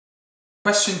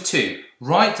Question 2.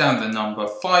 Write down the number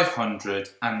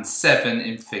 507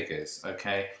 in figures,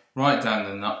 okay? Write down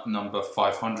the number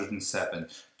 507.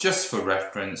 Just for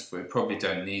reference, we probably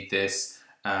don't need this.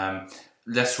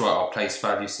 Let's write our place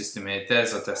value system here.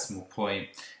 There's our decimal point.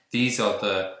 These are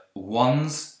the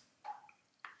ones.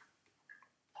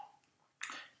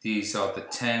 These are the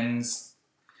tens.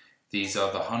 These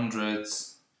are the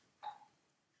hundreds.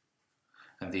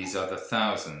 And these are the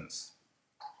thousands.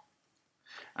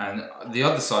 And the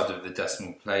other side of the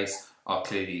decimal place are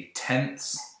clearly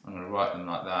tenths. I'm going to write them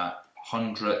like that.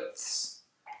 Hundredths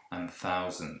and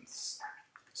thousandths.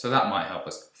 So that might help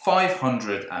us.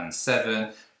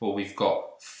 507. Well, we've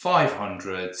got 5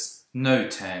 hundreds, no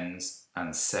tens,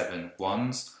 and 7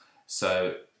 ones.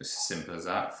 So it's as simple as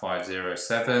that.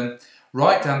 507.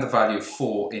 Write down the value of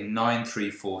 4 in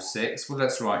 9346. Well,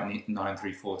 let's write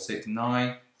 9346.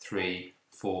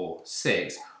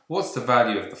 9346. What's the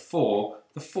value of the 4?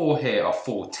 The 4 here are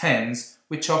 4 tens,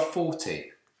 which are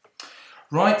 40.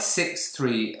 Write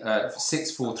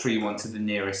 6431 to the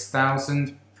nearest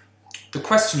thousand. The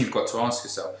question you've got to ask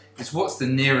yourself is, what's the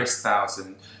nearest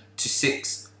thousand to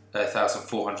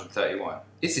 6,431?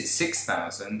 Is it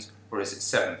 6,000 or is it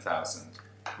 7,000?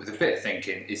 With a bit of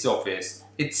thinking, it's obvious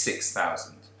it's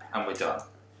 6,000, and we're done.